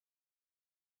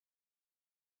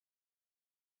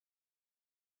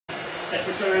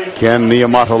Ken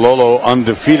Niumatalolo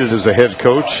undefeated as a head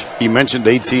coach. He mentioned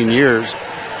 18 years.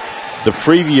 The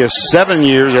previous 7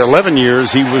 years, 11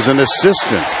 years, he was an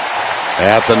assistant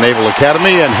at the Naval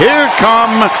Academy. And here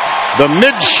come the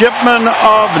midshipmen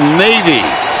of Navy.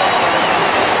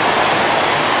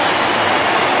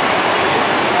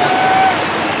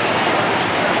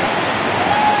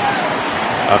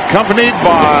 Accompanied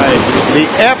by the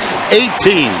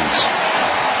F-18s.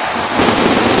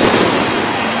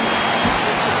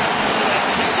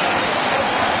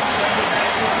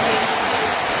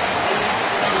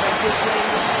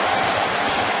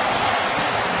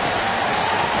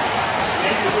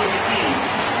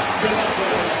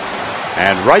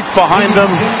 And right behind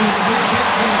them,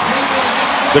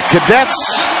 the cadets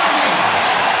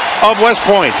of West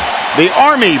Point, the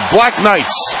Army Black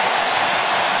Knights.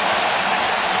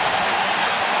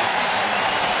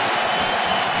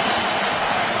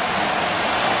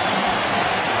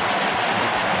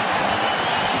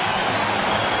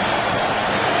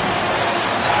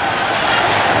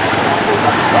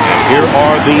 And here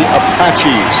are the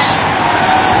Apaches.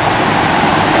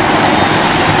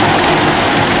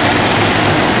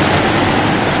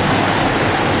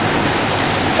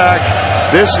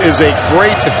 This is a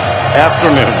great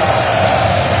afternoon.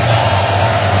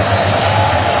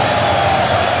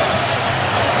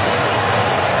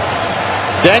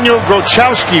 Daniel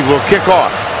Grochowski will kick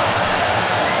off.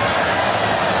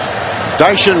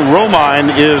 Daishin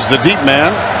Romine is the deep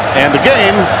man, and the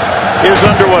game is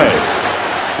underway.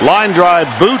 Line drive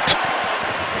boot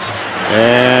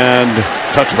and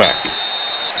touchback.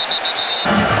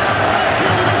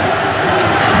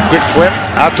 Quick flip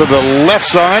out to the left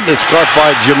side. It's caught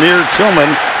by Jameer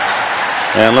Tillman.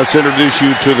 And let's introduce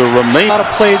you to the remaining. A lot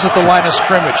of plays at the line of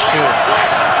scrimmage, too.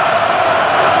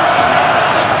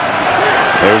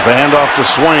 There's the handoff to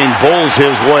Swain. Bowls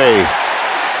his way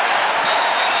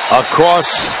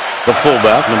across the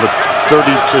fullback, number 32.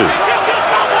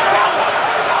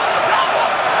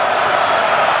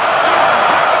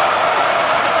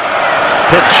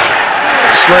 Pitch.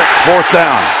 Slip. Fourth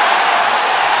down.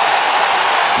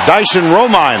 Daishin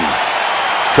Romine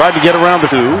tried to get around the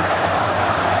two.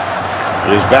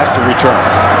 Is back to return.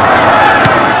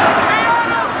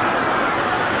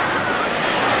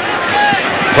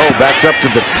 Poe backs up to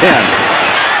the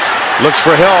 10. Looks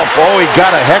for help. Oh, he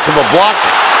got a heck of a block.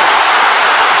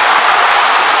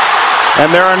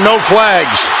 And there are no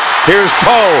flags. Here's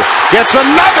Poe. Gets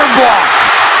another block.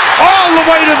 All the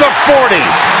way to the 40.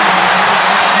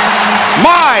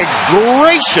 My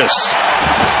gracious.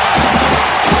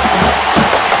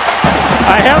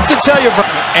 I have to tell you,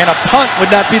 and a punt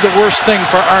would not be the worst thing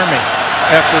for Army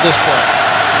after this play.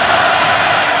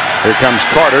 Here comes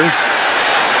Carter.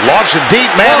 Lofts it deep,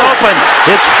 man open.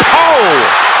 It's Poe,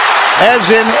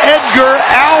 as in Edgar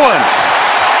Allan.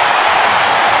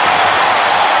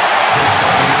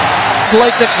 They'd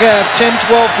like to have 10,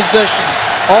 12 possessions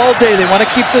all day. They want to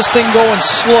keep this thing going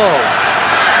slow.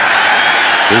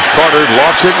 Here's Carter,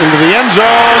 lofts it into the end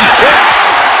zone. Tipped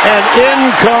and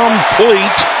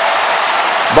incomplete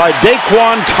by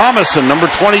Daquan Thomason, number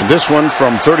 20. This one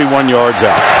from 31 yards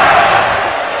out.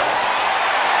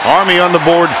 Army on the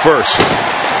board first.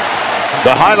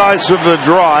 The highlights of the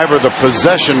drive are the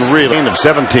possession really of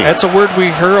 17. That's a word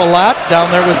we hear a lot down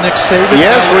there with Nick Saban.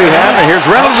 Yes, we have. And here's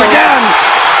Reynolds again.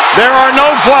 There are no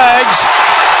flags.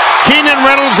 Keenan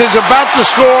Reynolds is about to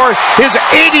score his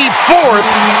 84th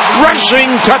rushing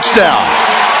touchdown.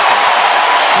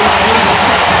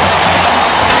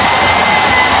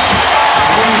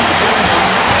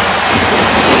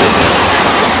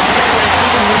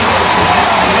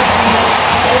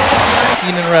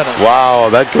 Wow,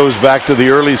 that goes back to the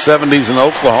early 70s in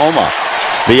Oklahoma.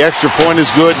 The extra point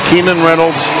is good. Keenan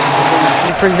Reynolds.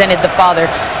 He presented the father,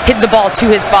 hit the ball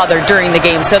to his father during the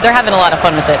game, so they're having a lot of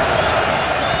fun with it.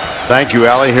 Thank you,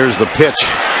 Allie. Here's the pitch.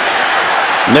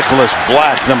 Nicholas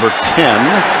Black, number 10.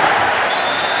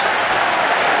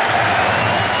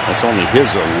 That's only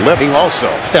his 11 also.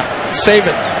 Yeah, save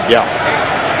it. Yeah.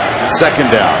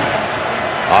 Second down.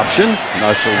 Option.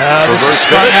 Nice. This is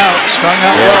strung out. Strung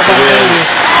out yes, well by it is.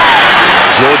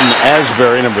 Jordan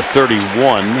Asbury, number 31.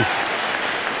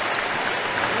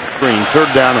 Green, third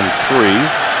down and 3.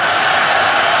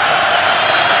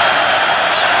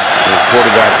 The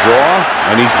quarterback draw,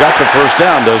 and he's got the first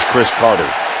down, does Chris Carter.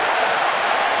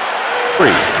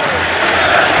 3.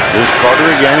 Here's Carter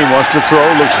again. He wants to throw.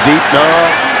 Looks deep. No.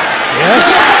 Yes.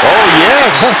 Oh,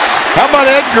 yes. How about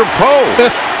Edgar Poe?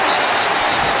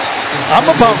 I'm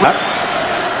about.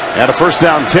 At a first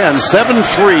down 10, 7-3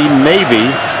 Navy.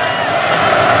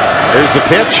 Here's the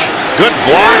pitch. Good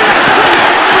block.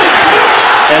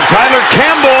 And Tyler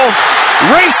Campbell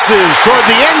races toward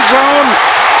the end zone.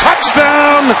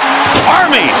 Touchdown,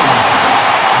 Army.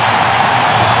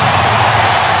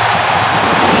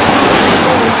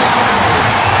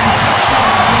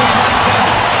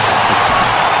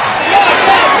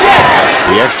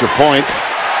 The extra point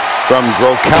from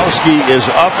Gronkowski is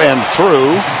up and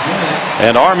through,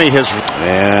 and Army has,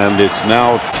 and it's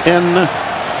now 10-7.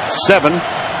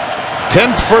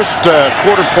 10th first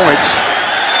quarter points.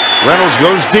 Reynolds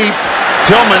goes deep.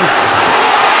 Tillman,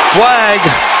 flag.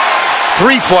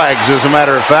 3 flags, as a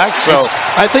matter of fact. So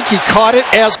I think he caught it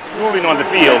as moving on the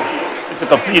field. It's a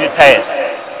completed pass.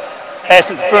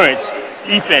 Pass interference.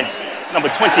 Defense number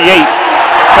 28.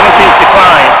 Penalties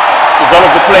decline. Result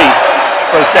of the play.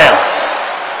 First down.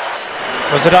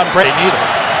 Was it on Brady Needle?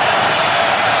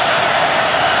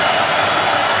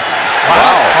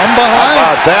 wow. From behind.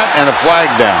 How about that? And a flag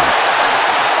down.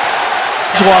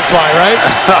 Just walked by, right?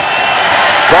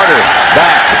 Carter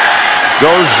back.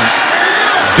 Goes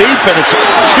deep, and it's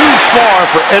too far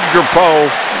for Edgar Poe.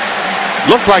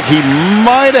 Looked like he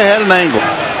might have had an angle.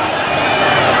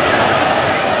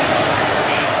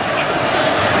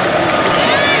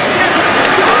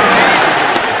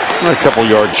 A couple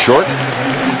yards short.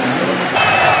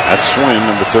 That's Swain,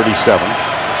 number 37.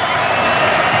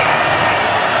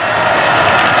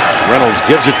 Reynolds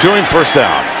gives it to him, first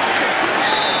down.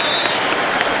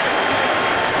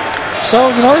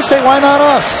 So, you know, they say, why not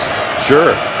us?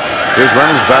 Sure. Here's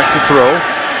Reynolds back to throw.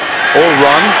 Old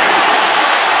run.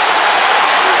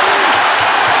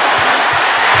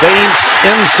 Feints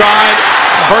inside.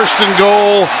 First and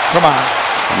goal. Come on.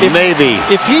 Maybe.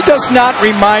 If he does not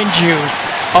remind you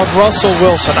of Russell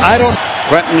Wilson, I don't.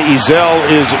 Quentin Ezell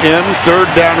is in. Third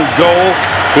down and goal.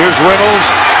 Here's Reynolds.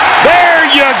 There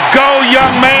you go,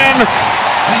 young man.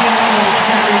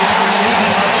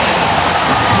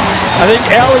 I think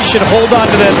Allie should hold on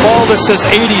to that ball that says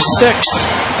 86.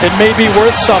 It may be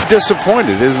worth something.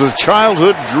 Disappointed. It was a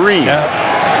childhood dream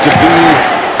to be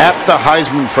at the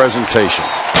Heisman presentation.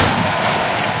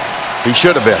 He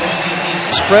should have been.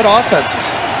 Spread offenses.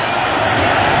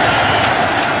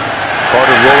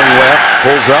 Carter rolling left,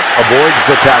 pulls up, avoids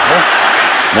the tackle.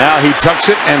 Now he tucks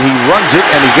it and he runs it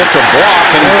and he gets a block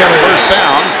and he's got a first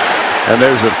down. And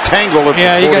there's a tangle at the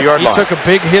 40-yard line. He took a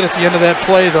big hit at the end of that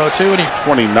play, though, too. And he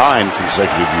 29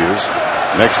 consecutive years.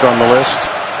 Next on the list,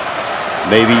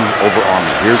 Navy over Army.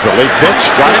 Here's the late pitch.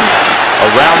 Got him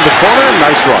around the corner.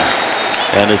 Nice run.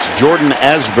 And it's Jordan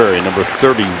Asbury, number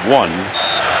 31.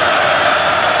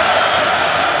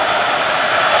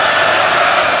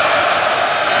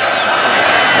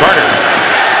 Carter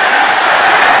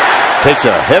takes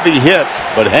a heavy hit,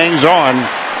 but hangs on.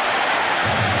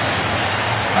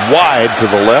 Wide to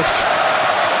the left.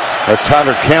 That's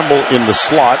Tyler Campbell in the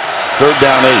slot. Third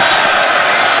down 8.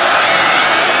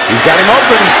 He's got him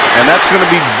open, and that's going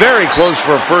to be very close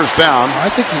for a first down. I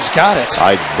think he's got it.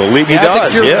 I believe he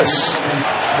does, yes.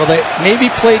 Well, they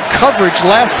maybe played coverage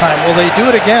last time. Will they do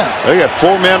it again? They got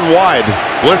 4 men wide.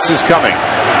 Blitz is coming.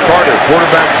 Carter,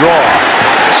 quarterback draw.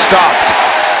 Stopped.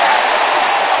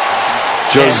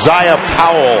 Josiah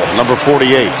Powell, number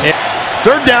 48.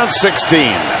 Third down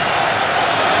 16.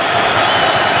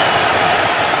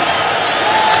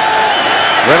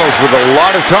 Reynolds with a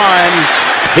lot of time.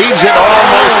 Heaves it,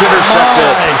 almost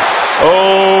intercepted.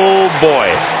 Oh,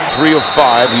 boy. 3 of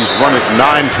 5. He's run it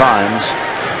 9 times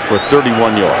for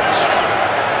 31 yards.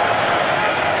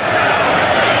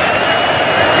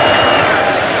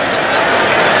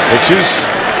 Pitches.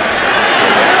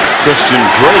 Christian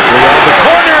Drake around the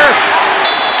corner.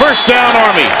 First down,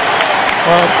 Army.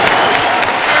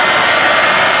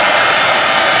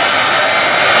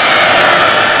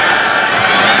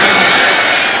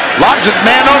 Lobs it,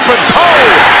 man open. Poe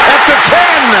at the 10.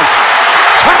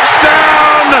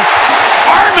 Touchdown,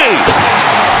 Army.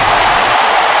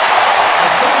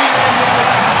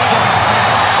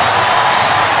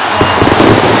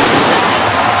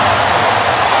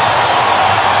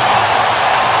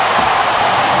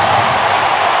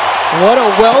 What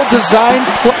a well-designed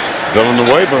play.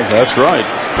 Villanueva, that's right,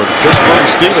 for the Pittsburgh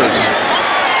Steelers.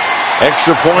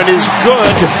 Extra point is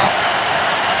good.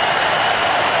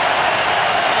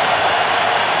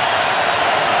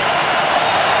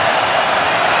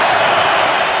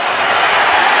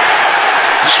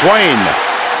 Swain.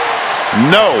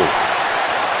 No.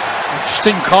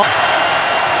 Interesting call.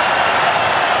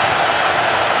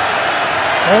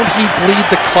 Won't he bleed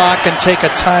the clock and take a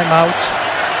timeout?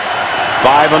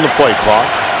 5 on the play clock.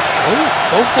 Oh,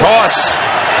 go for Toss.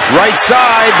 Right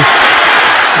side.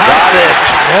 Got it.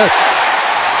 Yes.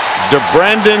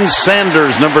 DeBrandon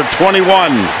Sanders, number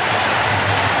 21.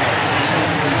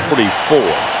 44.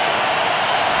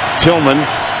 Tillman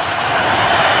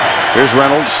Here's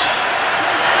Reynolds.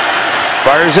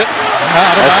 Fires it.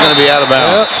 That's going to be out of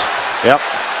bounds. Yep.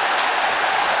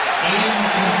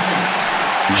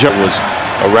 Jet was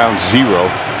around 0.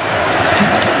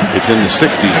 It's in the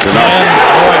 60s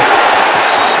tonight.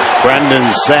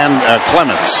 Brandon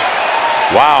Clements.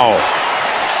 Wow.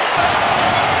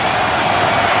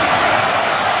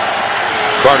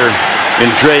 Carter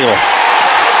in trail.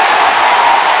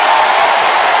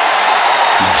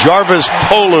 Jarvis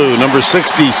Polu, number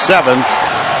 67,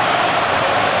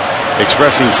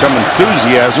 expressing some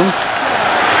enthusiasm.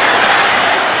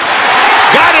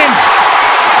 Got him!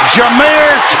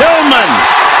 Jameer Tillman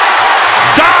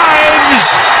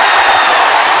dives.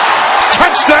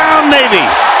 Touchdown, Navy.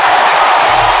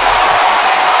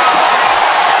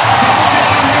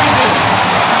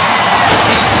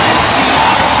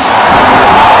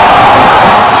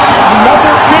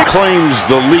 Claims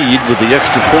the lead with the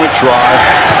extra point try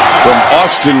from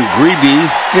Austin Grebe.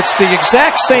 It's the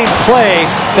exact same play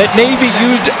that Navy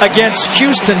used against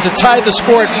Houston to tie the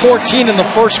score at 14 in the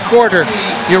first quarter.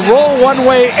 You roll one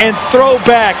way and throw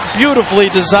back. Beautifully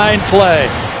designed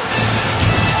play.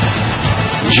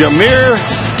 Jameer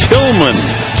Tillman,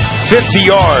 50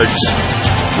 yards.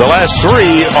 The last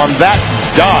 3 on that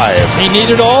dive. He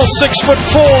needed all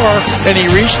 6'4", and he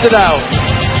reached it out.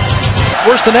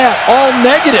 Worse than that, all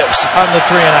negatives on the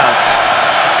 3 and outs.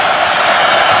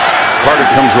 Carter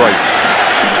comes right.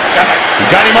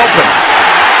 Got him open.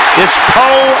 It's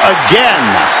Poe again.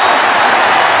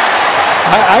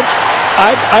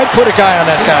 I'd put a guy on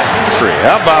that guy.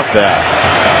 How about that?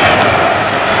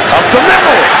 Up the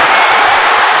middle.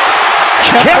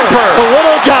 Kemper. The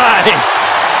little guy.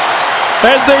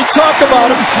 As they talk about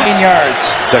him. 15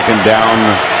 yards. Second down,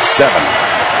 7.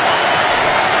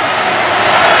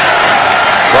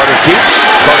 Carter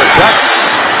keeps. Carter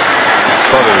cuts.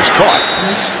 Carter is caught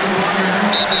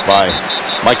by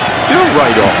Mike. You're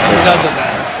right off. It doesn't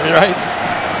matter. You're right.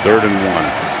 3rd and 1.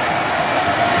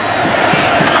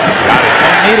 Got it.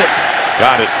 Don't need it.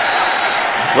 Got it.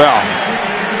 Well,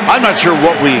 I'm not sure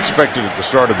what we expected at the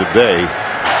start of the day.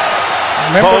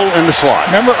 Poe in the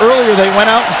slot. Remember earlier they went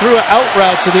out and threw an out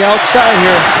route to the outside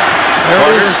here.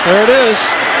 There it is. There it is.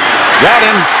 Got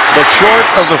him, but short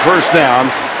of the first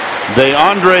down.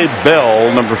 DeAndre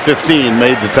Bell, number 15,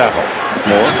 made the tackle.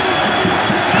 More.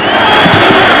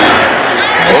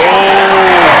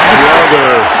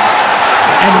 Brother.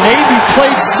 And Navy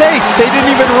played safe. They didn't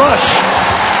even rush.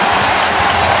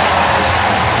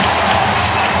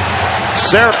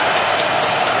 Sarah.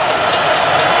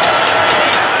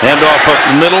 Handoff up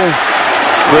the middle.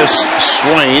 Chris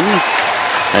Swain.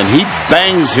 And he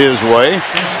bangs his way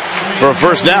for a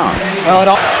first down. Well,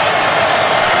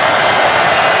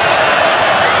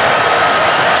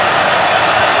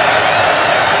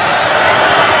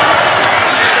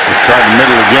 try the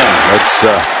middle again. Let's.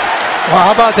 Well,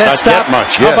 how about that stop?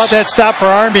 Much, yes. How about that stop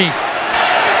for Army?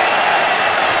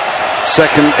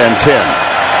 2nd and 10.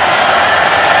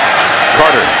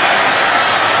 Carter.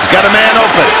 He's got a man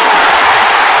open.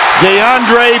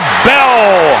 DeAndre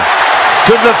Bell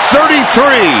to the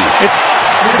 33.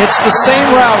 It's the same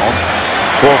route.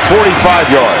 For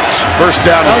 45 yards. First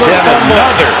down and 10. Fumble.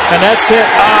 Another. And that's it.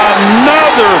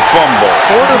 Another fumble.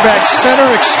 Quarterback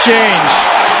center exchange.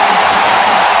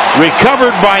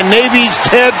 Recovered by Navy's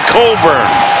Ted Colburn.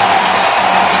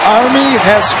 Army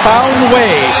has found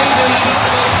ways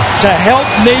to help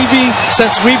Navy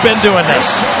since we've been doing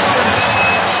this.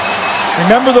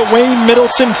 Remember the Wayne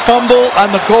Middleton fumble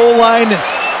on the goal line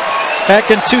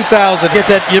back in 2000? Get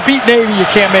that? You beat Navy, you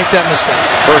can't make that mistake.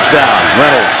 First down,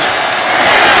 Reynolds.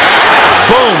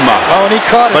 Boom! Oh, and he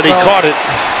caught it. But he caught it.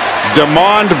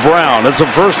 Demond Brown. That's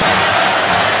the first.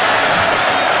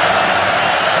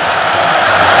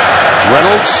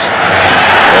 Reynolds.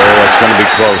 Oh, it's going to be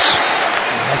close.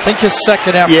 I think his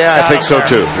second effort. Yeah, I think so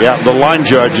too. Yeah, the line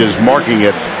judge is marking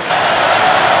it.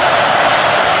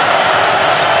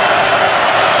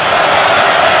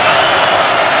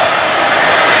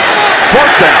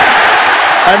 Fourth down.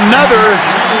 Another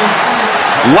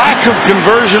lack of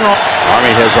conversion.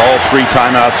 Army has all 3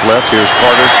 timeouts left. Here's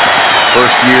Carter.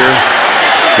 First year.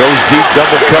 Goes deep,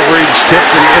 double coverage,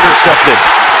 tipped and intercepted.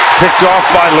 Picked off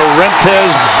by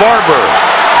Laurentez Barber.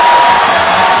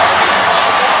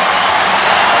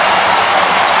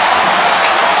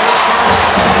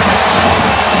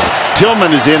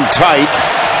 Tillman is in tight.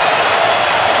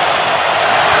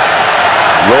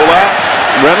 Roll out.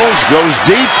 Reynolds goes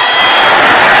deep.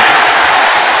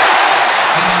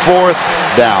 4th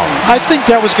down. I think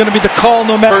that was going to be the call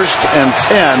no matter. 1st and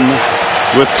 10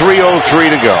 with 3:03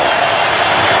 to go.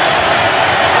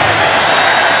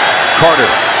 Carter.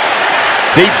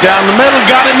 Deep down the middle,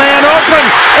 got a man open,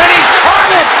 and he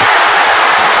caught it!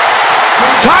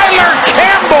 Tyler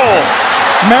Campbell!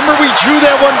 Remember we drew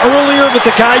that one earlier with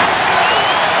the guy?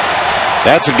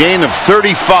 That's a gain of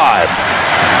 35.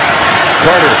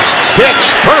 Carter, pitch,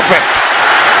 perfect!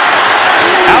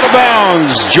 Out of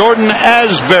bounds, Jordan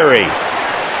Asbury.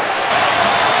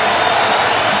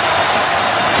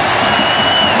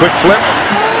 Quick flip.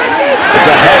 It's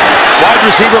a head. Wide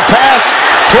receiver pass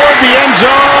toward the end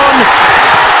zone.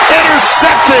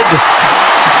 Intercepted.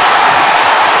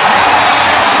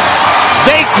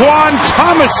 Daquan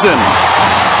Thomason.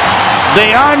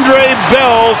 DeAndre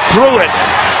Bell threw it.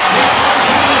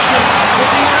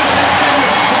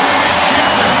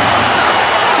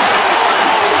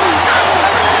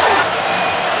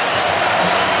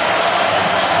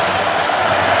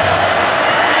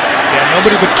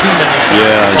 Nobody but Keenan is going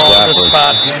to ball in this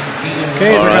spot.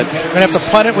 Okay, they're going to have to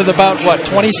punt it with about,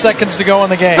 20 seconds to go in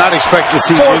the game. Not expect to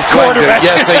see fourth quarter.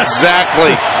 Yes,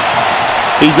 exactly.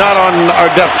 He's not on our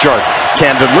depth chart,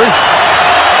 candidly.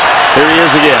 Here he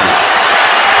is again.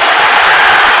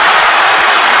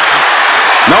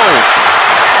 No.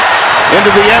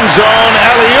 Into the end zone.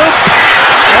 Alley-oop.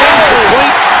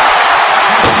 Incomplete.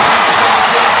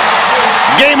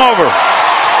 Game over.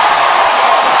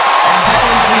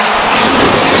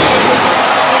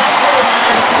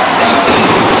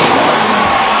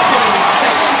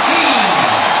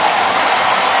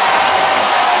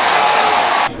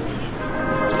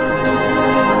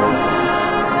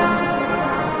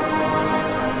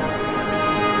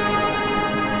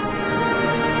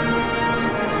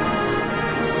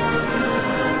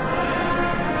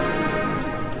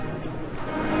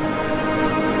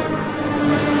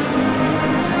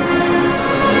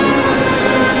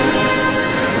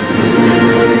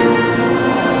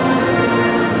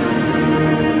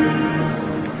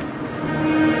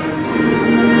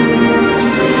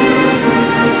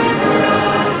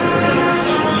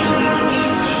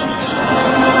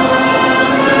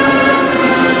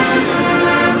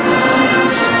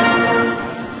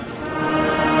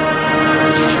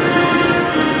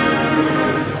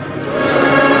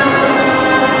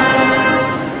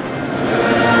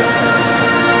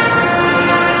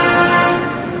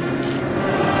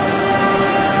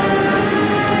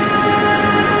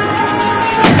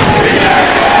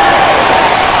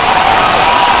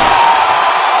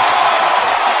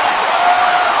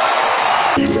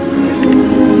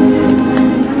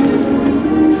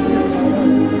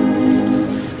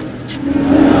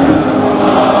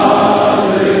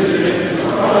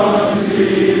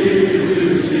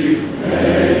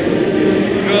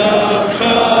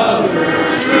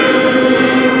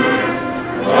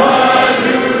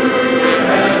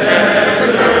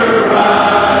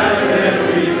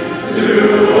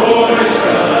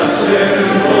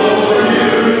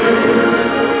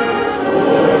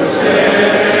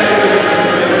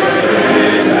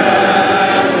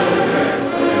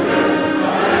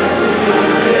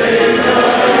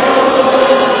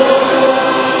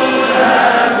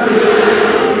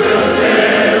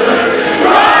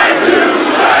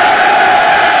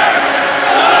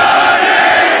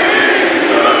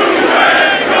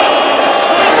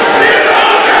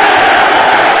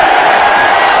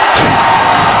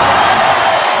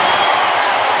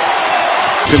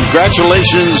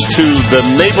 Congratulations to the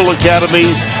Naval Academy.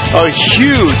 A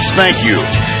huge thank you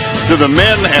to the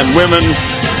men and women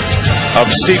of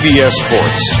CBS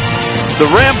Sports. The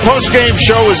Ram postgame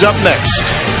show is up next.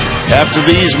 After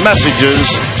these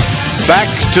messages, back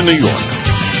to New York.